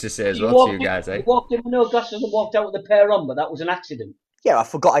what he used to say as well to you guys, eh? You walked in with no glasses and walked out with a pair on, but that was an accident. Yeah, I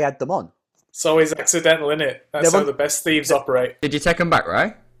forgot I had them on. It's always accidental, isn't it? That's how the best thieves operate. Did you take them back,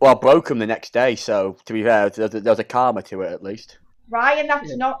 right? Well, I broke them the next day, so to be fair, there's a karma to it at least. Ryan,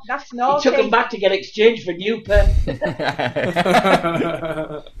 that's not. That's He naughty. took them back to get exchanged for a new pair.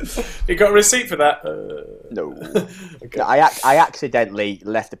 You got a receipt for that? No. Okay. No, I accidentally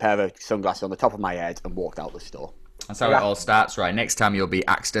left a pair of sunglasses on the top of my head and walked out the store. That's how it all starts, right? Next time you'll be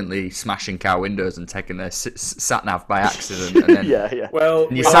accidentally smashing car windows and taking their sat nav by accident, and then Yeah. Well,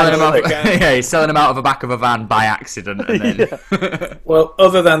 and you're we'll selling them have out. a look again. Yeah, you're selling them out of the back of a van by accident, and then Well,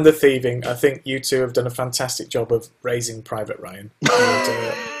 other than the thieving, I think you two have done a fantastic job of raising Private Ryan.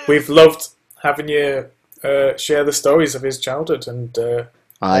 And, we've loved having you share the stories of his childhood and all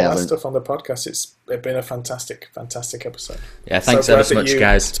that stuff on the podcast. It's been a fantastic episode. yeah, thanks So ever glad so that much, you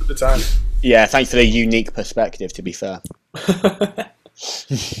guys. took the time. Yeah, thanks for the unique perspective, to be fair.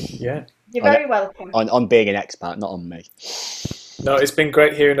 Yeah. You're very welcome. On being an expat, not on me. No, it's been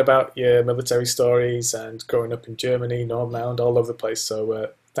great hearing about your military stories and growing up in Germany, Northbound, all over the place. So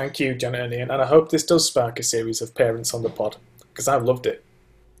thank you, Janet and Ian. And I hope this does spark a series of parents on the pod, because I've loved it.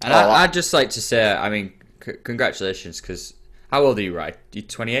 And I'd just like to say, I mean, congratulations, because how old are you, Ryan? You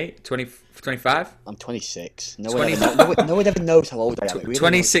 28, 20, 25? I'm 26. No one ever knows how old I am. It really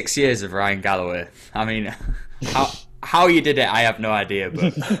 26 years of Ryan Galloway. I mean, how you did it, I have no idea,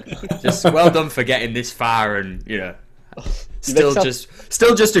 but just well done for getting this far and, you know, still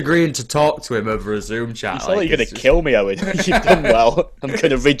just agreeing to talk to him over a Zoom chat. It's not like you're going to kill me, Owen. You've done well. I'm going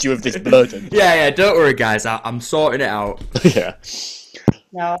to rid you of this burden. Yeah, don't worry, guys. I'm sorting it out. Yeah.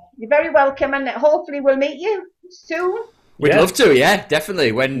 No, you're very welcome, and hopefully we'll meet you soon. We'd love to, yeah,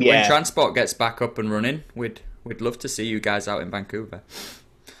 definitely. When Yeah. transport gets back up and running, we'd love to see you guys out in Vancouver.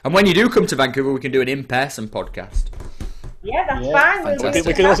 And when you do come to Vancouver, we can do an in-person podcast. Yeah, that's fine. We'll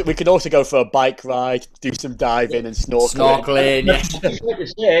Fantastic. We could also go for a bike ride, do some diving and snorkeling. Snorkeling, yeah. I'd like to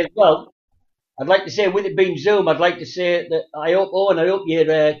say as well, I'd like to say, with it being Zoom, I'd like to say that I hope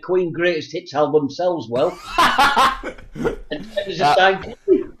your Queen Greatest Hits album sells well. And there's a time.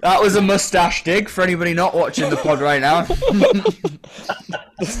 That was a mustache dig for anybody not watching the pod right now.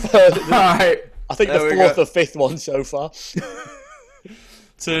 Alright. I think There the we fourth go. or fifth one so far.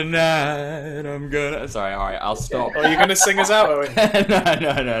 Tonight I'm gonna... Sorry, alright, I'll stop. Are you going to sing us out, Owen?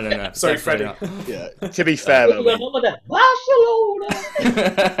 No. Sorry, Definitely Freddie. Yeah. To be fair, Owen, Barcelona.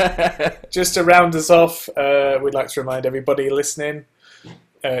 Just to round us off, we'd like to remind everybody listening,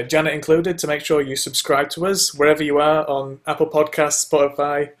 Janet included, to make sure you subscribe to us wherever you are on Apple Podcasts,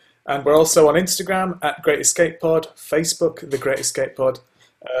 Spotify, and we're also on Instagram at Great Escape Pod, Facebook, The Great Escape Pod.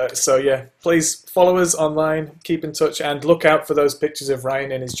 So yeah, please follow us online, keep in touch, and look out for those pictures of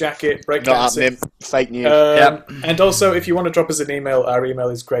Ryan in his jacket, not breakdancing. happening. Fake news. And also, if you want to drop us an email, our email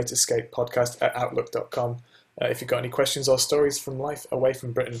is greatescapepodcast@outlook.com. If you've got any questions or stories from life away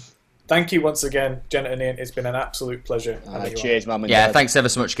from Britain. Thank you once again, Janet and Ian. It's been an absolute pleasure. having you on. Cheers, Mum and Yeah, Dad. thanks ever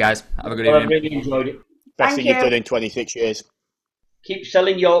so much, guys. Have a good Well, I evening. really enjoyed it. Best Thank thing you've you. done in 26 years. Keep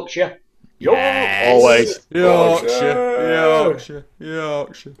selling Yorkshire. Yes. Always. Yorkshire.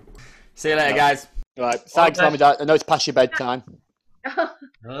 See you later, guys. Right. Thanks, Mum and Dad. I know it's past your bedtime.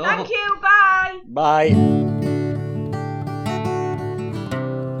 Thank you. Bye. Bye.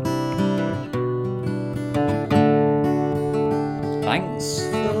 Thanks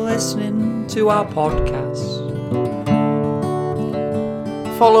for listening to our podcast.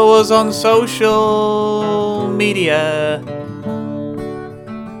 Follow us on social media.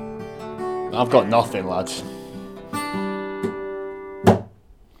 I've got nothing, lads.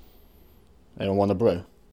 Anyone want a brew?